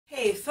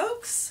Hey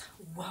folks,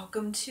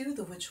 welcome to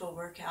the Witchual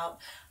Workout.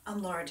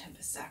 I'm Laura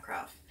Tempest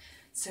Zakroff.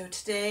 So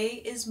today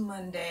is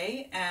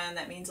Monday, and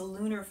that means a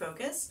lunar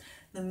focus.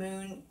 The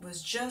moon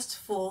was just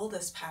full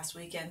this past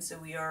weekend, so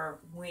we are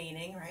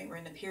waning, right? We're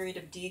in a period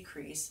of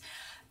decrease.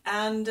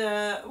 And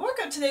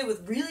workout today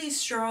with really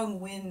strong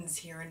winds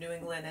here in New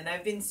England, and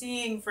I've been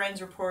seeing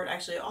friends report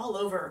actually all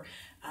over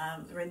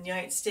in the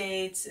United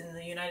States, in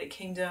the United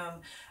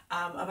Kingdom,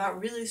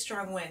 about really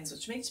strong winds,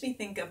 which makes me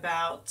think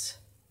about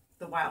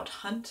the wild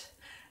hunt,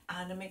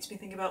 and it makes me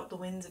think about the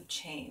winds of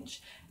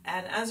change.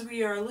 And as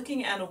we are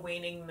looking at a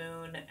waning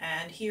moon,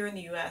 and here in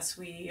the US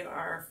we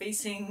are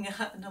facing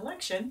an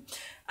election,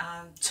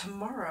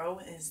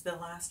 tomorrow is the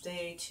last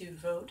day to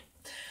vote.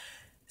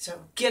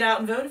 So get out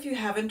and vote if you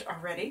haven't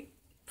already,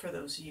 for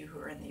those of you who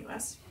are in the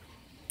US.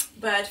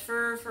 But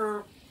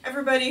for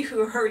everybody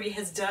who already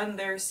has done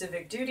their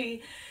civic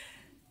duty,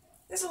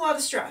 there's a lot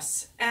of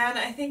stress, and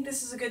I think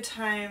this is a good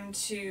time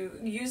to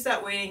use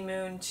that waning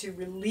moon to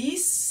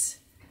release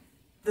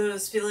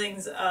those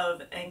feelings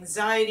of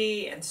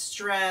anxiety and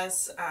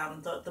stress,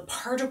 the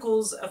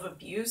particles of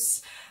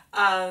abuse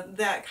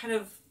that kind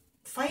of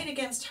fight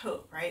against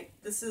hope, right?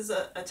 This is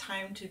a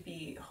time to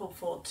be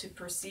hopeful, to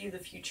perceive the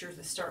future,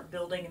 to start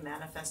building and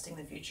manifesting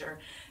the future,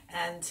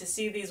 and to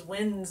see these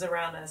winds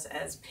around us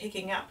as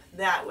picking up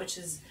that which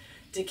is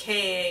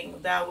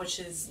decaying, that which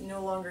is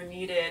no longer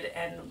needed,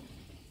 and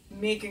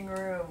making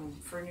room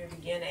for new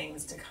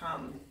beginnings to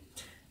come.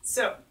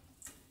 So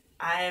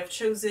I have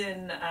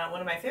chosen one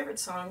of my favorite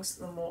songs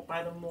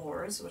by the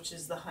Moors, which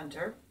is The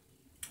Hunter,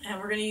 and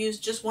we're going to use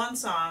just one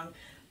song.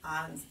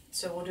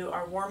 So we'll do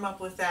our warm-up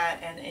with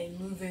that and a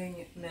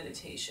moving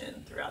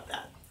meditation throughout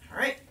that. All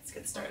right, let's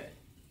get started.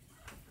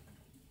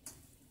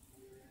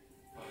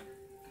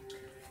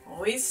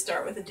 Always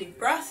start with a deep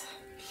breath.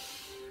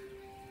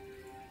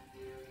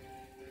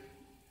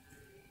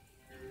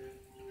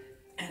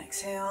 And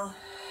exhale.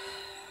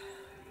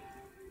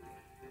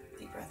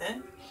 Deep breath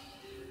in.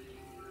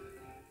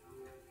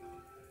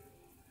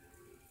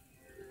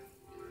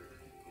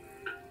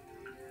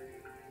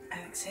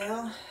 And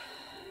exhale.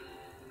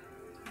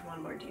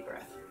 One more deep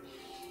breath.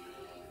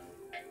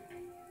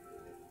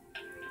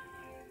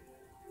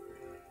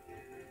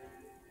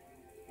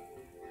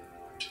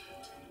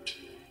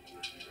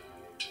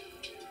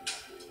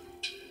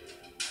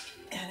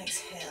 And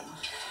exhale.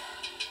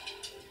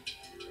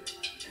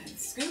 And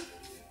scoop.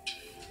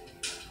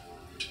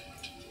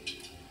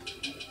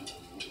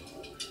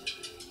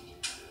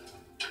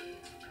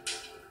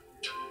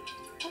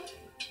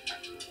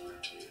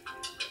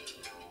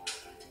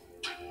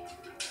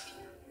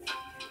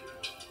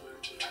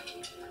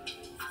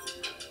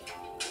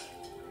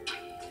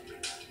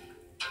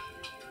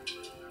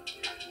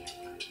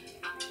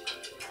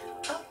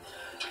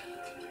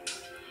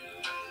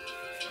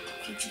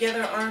 Keep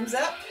together, arms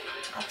up,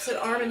 opposite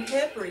arm and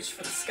hip, reach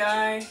for the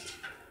sky.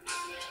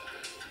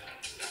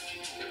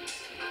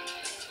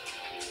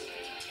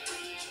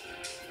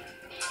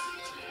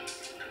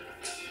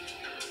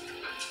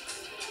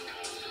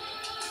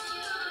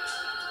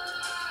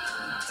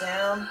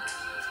 Down,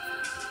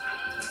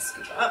 and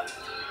scoop up.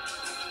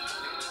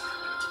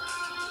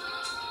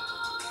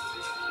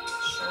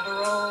 Shoulder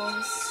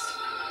rolls.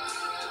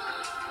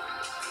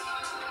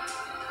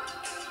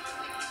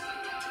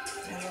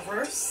 And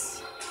reverse.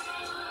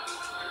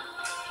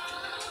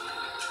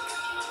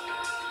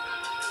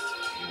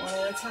 One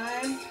at a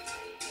time.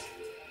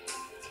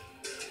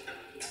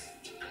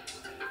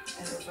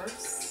 And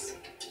reverse.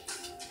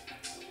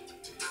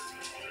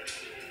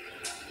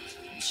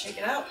 And shake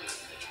it out.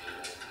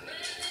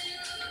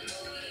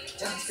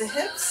 Down to the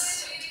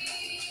hips.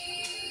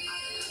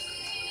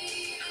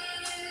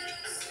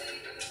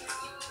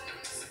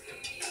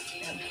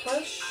 And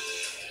push.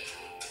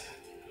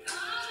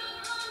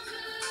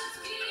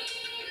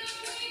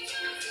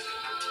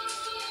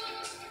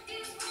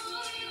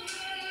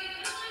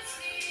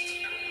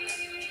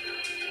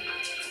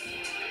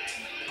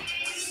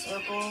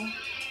 Circle.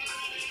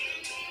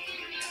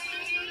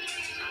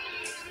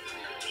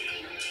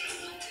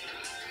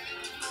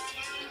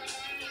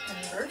 And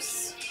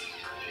reverse.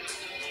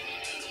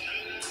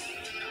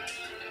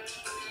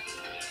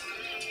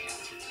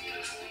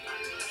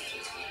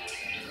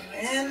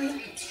 And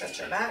in,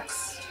 stretch our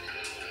backs.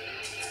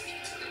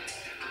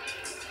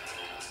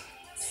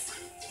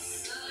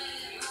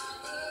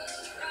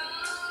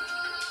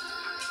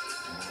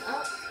 And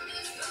up.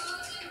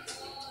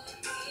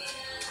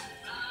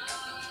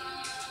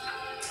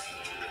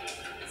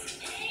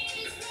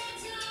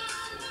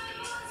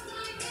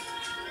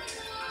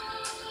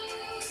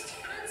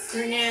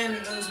 Bring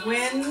in those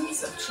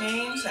winds of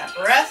change, that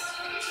breath.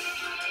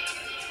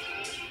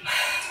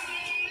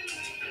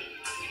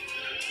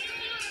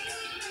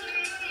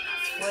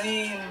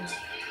 Flame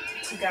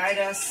to guide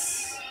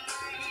us.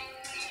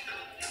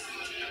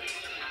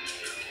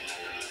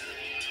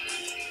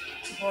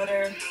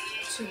 Water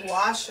to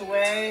wash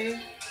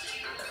away,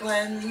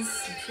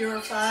 cleanse, and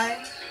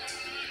purify.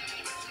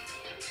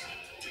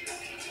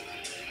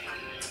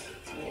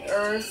 The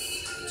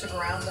earth to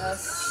ground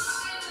us.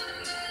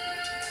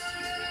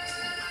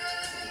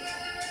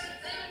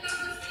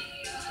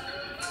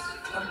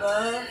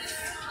 above,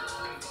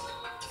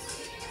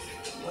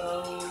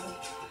 low,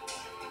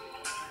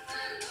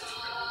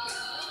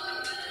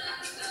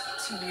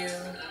 to you,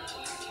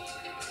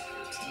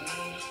 to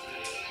me.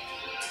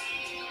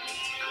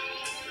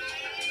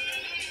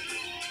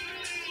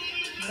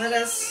 Let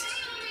us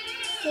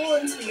pull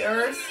into the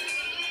earth,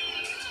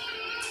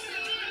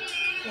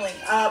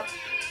 pulling up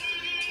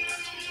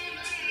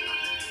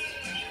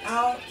and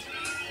out.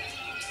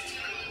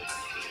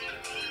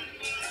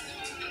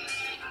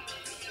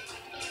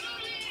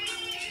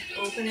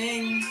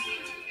 Opening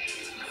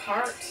the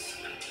heart,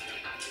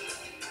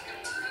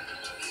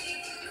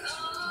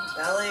 the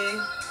belly,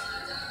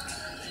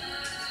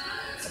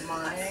 the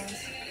mind.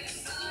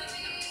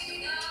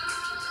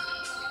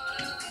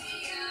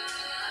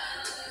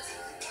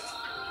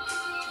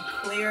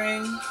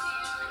 Clearing.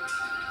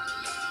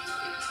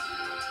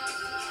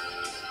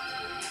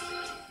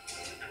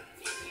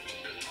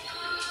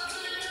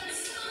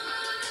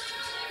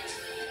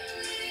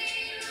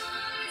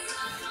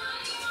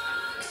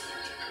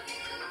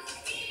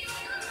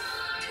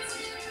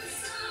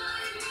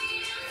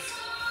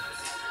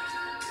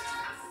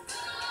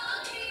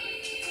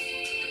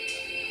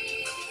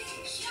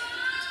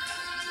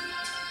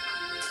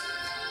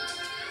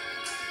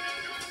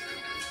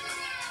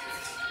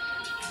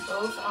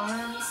 Both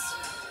arms,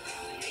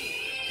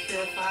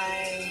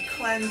 purifying,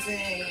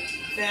 cleansing,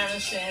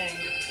 banishing,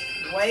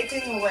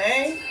 wiping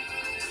away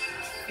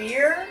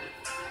fear,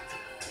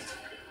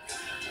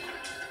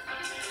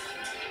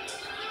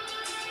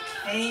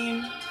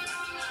 pain,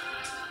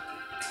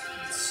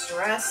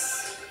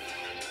 stress,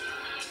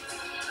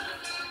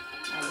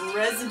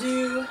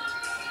 residue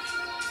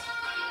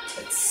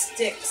that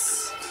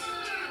sticks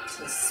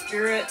to the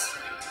spirit,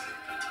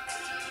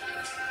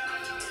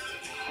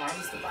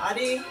 harms the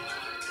body,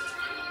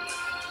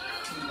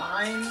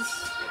 minds,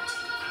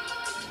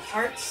 and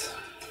hearts.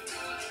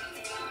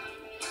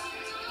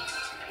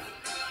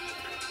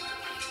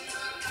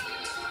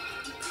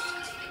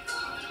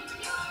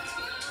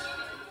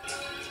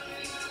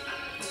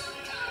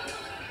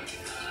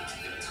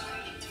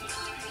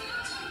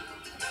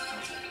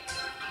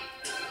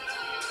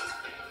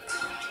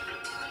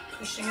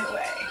 Pushing it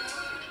away.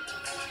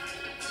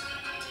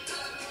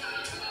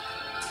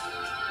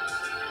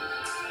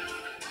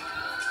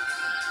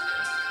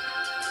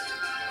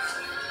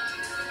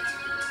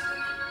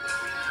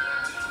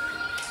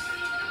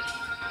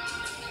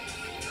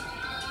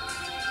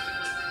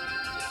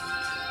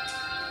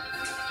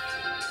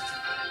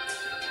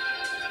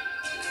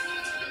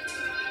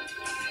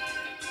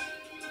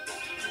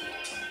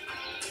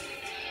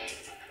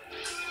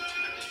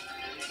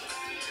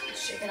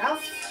 Shake it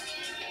off.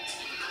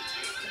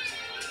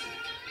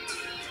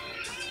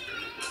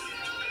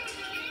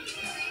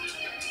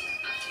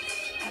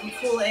 And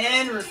pull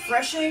in,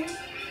 refreshing.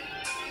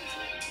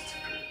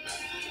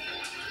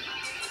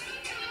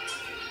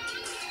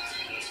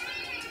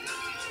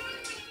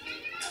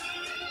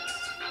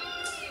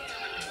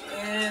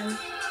 In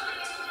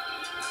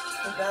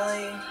to the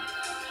belly.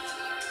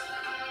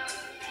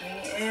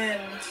 Bring in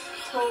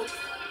hope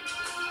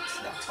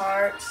to the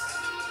heart.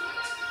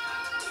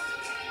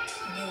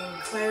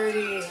 Bringing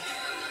clarity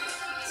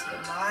to the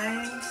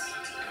mind.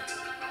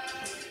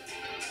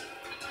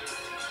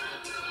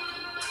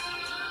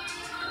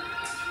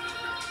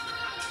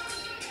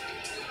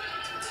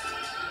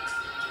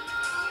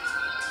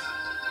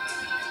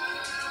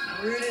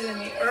 Rooted in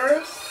the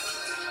earth,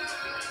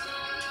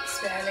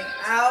 expanding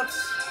out.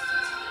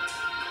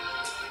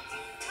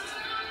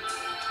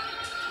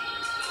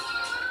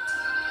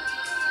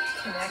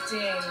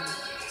 Connecting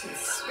to the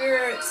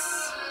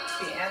spirits,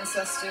 to the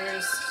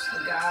ancestors, to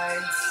the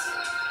guides.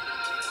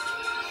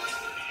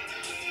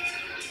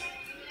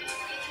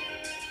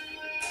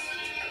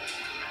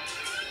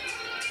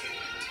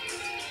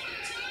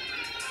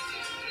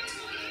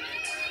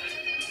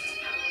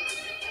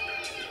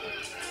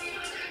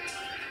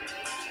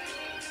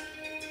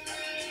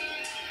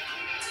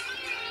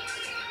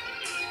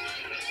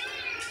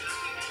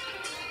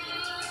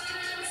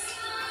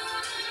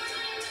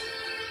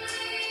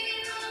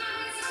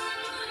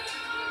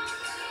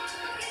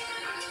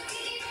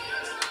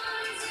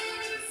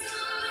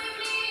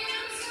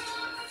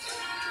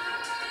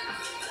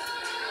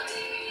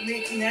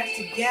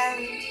 Reconnect again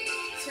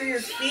through your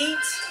feet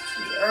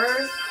to the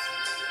earth.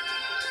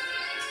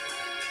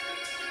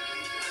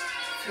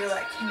 Feel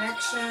that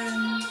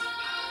connection.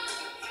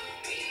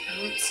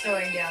 Roots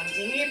going down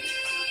deep.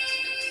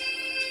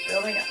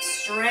 Building up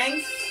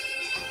strength.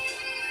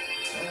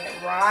 Letting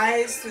it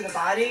rise through the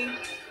body.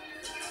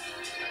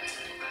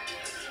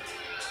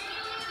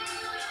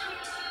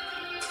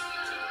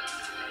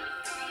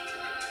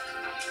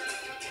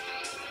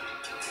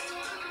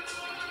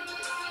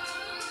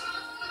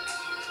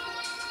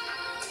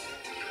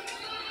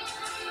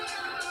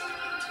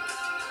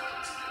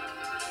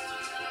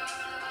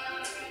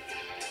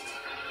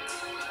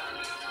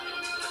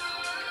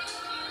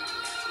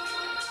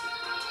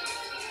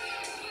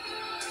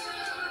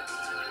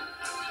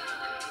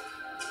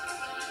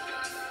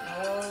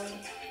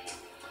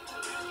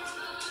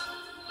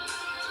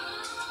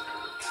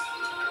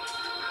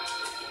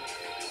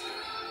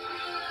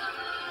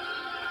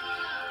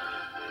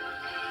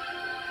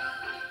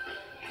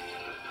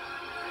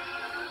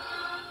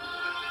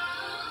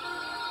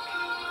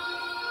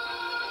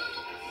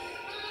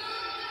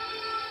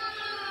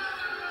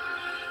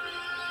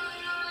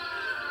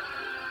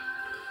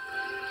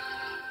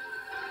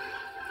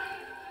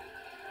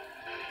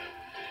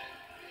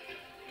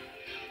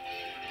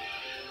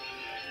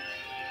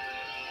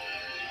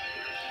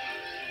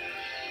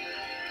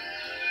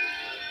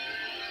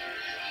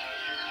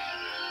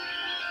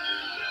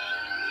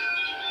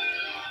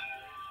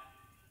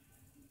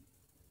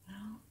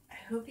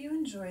 hope you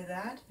enjoy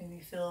that. Maybe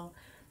feel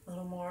a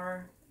little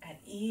more at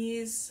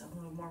ease, a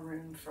little more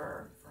room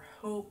for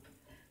hope,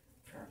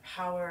 for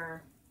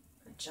power,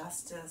 for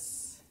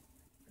justice,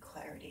 for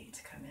clarity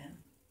to come in.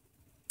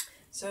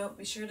 So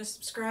be sure to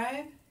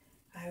subscribe.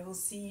 I will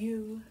see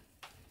you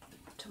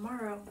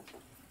tomorrow.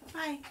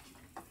 Bye.